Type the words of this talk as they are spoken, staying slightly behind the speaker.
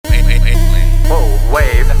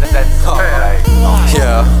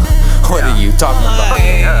talking about?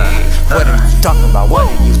 What are you talking about? What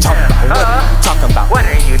are you talking about? What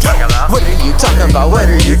are you talking about? What are you talking about? What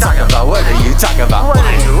are you talking about? What are you talking about? What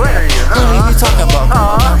are you talking about?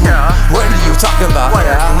 What are you talking about? What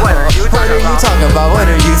are you talking about? What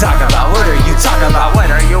are you talking about? What are you talking about? What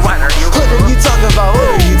are you talking about? What are you talking about?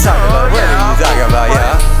 What are you talking about? What are you talking about?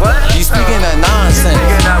 Yeah. You speaking that nonsense.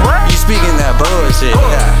 You speaking that bullshit.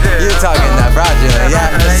 Yeah. You talking that fraudulent.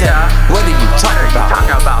 Yeah. What are you talking about?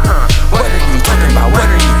 What are you talking about? What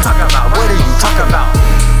are you talking about? What are you talking about?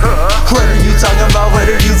 What are you talking about? What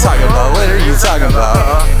are you talking about? What are you talking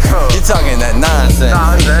about? You talking that nonsense.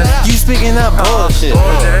 You speaking that bullshit.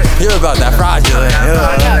 You're about that fraudulent.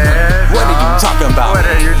 What are you talking about? What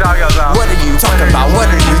are you talking about? What are you talking about?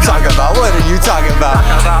 What are you talking about? What are you talking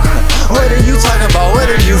about? What are you talking about?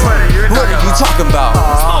 What are you talking about?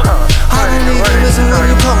 I don't even listen when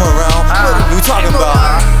you come around. What are you talking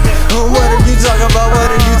about? What are you talking about?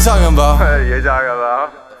 What are you talking about? What are you talking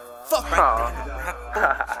about? Fuck right.